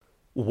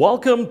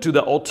Welcome to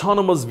the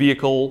Autonomous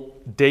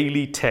Vehicle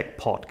Daily Tech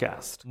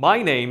Podcast.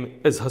 My name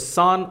is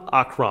Hassan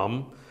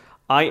Akram.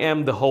 I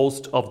am the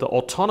host of the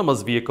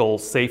Autonomous Vehicle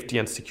Safety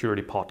and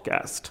Security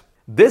Podcast.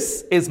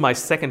 This is my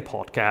second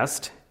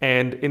podcast,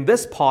 and in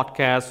this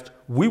podcast,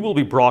 we will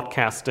be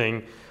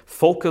broadcasting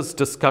focused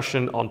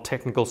discussion on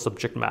technical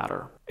subject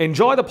matter.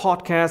 Enjoy the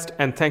podcast,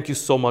 and thank you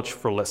so much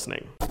for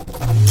listening.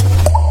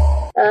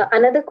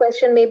 Another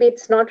question, maybe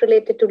it's not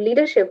related to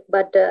leadership,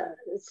 but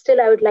still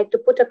I would like to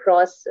put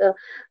across.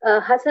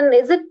 Hassan,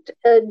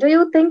 do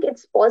you think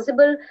it's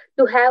possible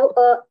to have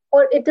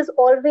or it is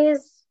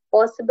always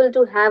possible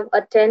to have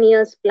a 10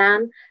 years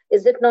plan?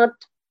 Is it not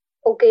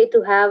okay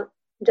to have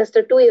just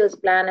a 2 years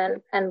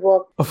plan and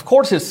work? Of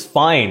course, it's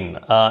fine.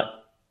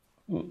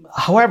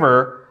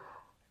 However,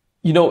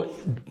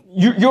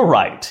 you're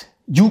right.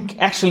 You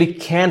actually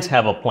can't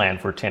have a plan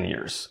for 10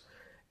 years.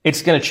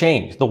 It's going to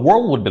change. The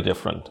world would be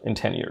different in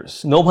 10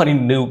 years. Nobody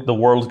knew the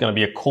world was going to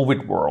be a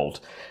COVID world.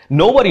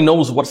 Nobody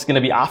knows what's going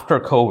to be after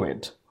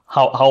COVID,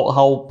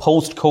 how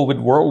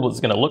post-COVID world is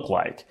going to look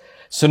like.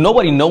 So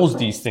nobody knows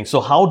these things.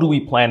 So how do we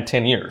plan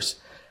 10 years?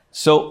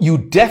 So you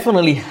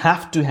definitely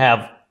have to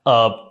have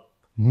a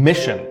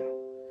mission.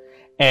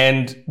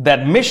 And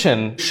that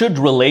mission should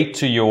relate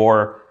to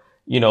your,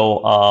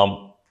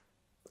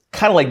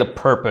 kind of like the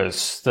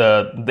purpose,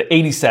 the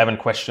 87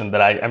 question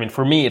that I mean,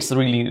 for me, it's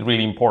really,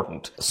 really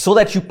important so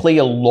that you play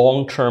a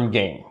long-term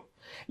game.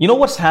 You know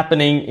what's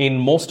happening in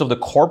most of the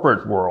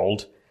corporate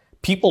world?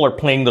 People are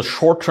playing the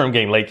short-term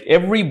game. Like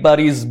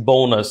everybody's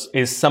bonus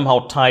is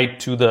somehow tied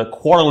to the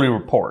quarterly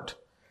report.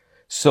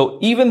 So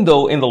even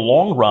though in the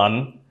long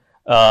run,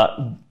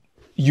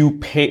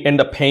 you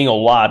end up paying a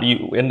lot,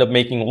 you end up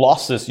making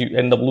losses, you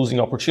end up losing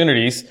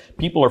opportunities,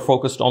 people are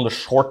focused on the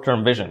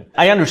short-term vision.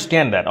 I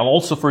understand that. And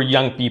also for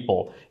young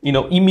people,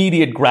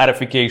 immediate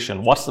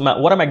gratification. What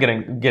am I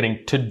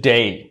getting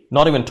today?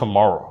 Not even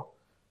tomorrow.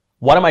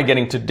 What am I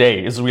getting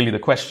today is really the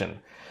question.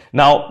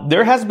 Now,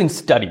 there has been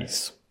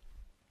studies.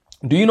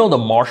 Do you know the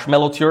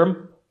marshmallow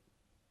theorem?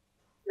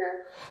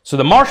 So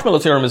the marshmallow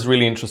theorem is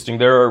really interesting.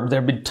 There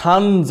have been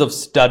tons of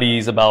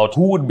studies about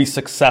who would be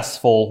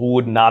successful, who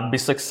would not be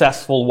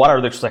successful, what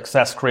are the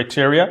success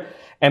criteria.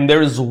 And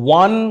there is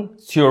one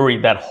theory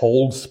that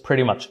holds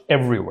pretty much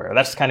everywhere.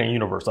 That's kind of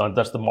universal.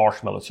 That's the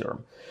marshmallow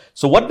theorem.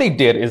 So what they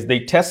did is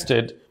they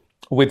tested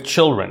with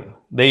children.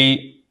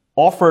 They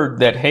offered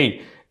that,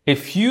 hey,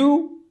 if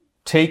you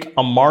take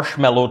a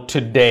marshmallow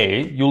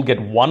today, you'll get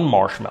one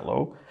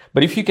marshmallow.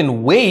 But if you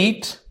can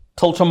wait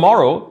till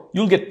tomorrow,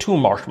 you'll get two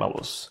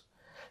marshmallows.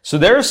 So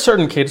there are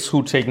certain kids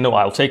who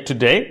I'll take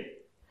today.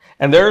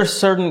 And there are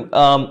certain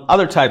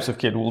other types of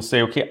kids who will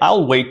say, okay,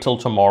 I'll wait till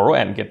tomorrow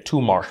and get two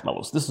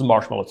marshmallows. This is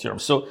marshmallow theorem.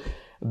 So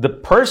the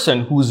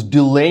person who's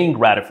delaying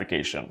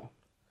gratification.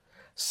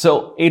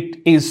 So it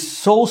is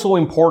so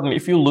important.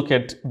 If you look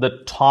at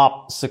the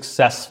top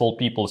successful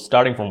people,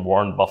 starting from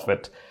Warren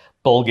Buffett,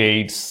 Bill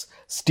Gates,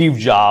 Steve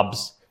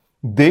Jobs,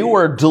 they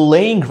were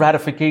delaying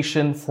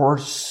gratification for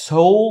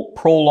so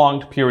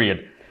prolonged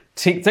period.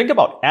 Think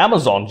about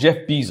Amazon, Jeff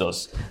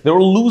Bezos. They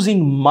were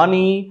losing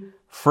money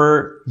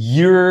for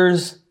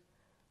years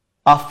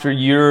after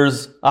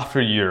years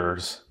after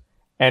years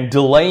and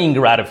delaying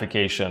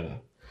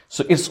gratification.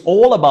 So it's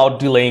all about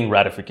delaying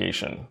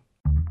gratification.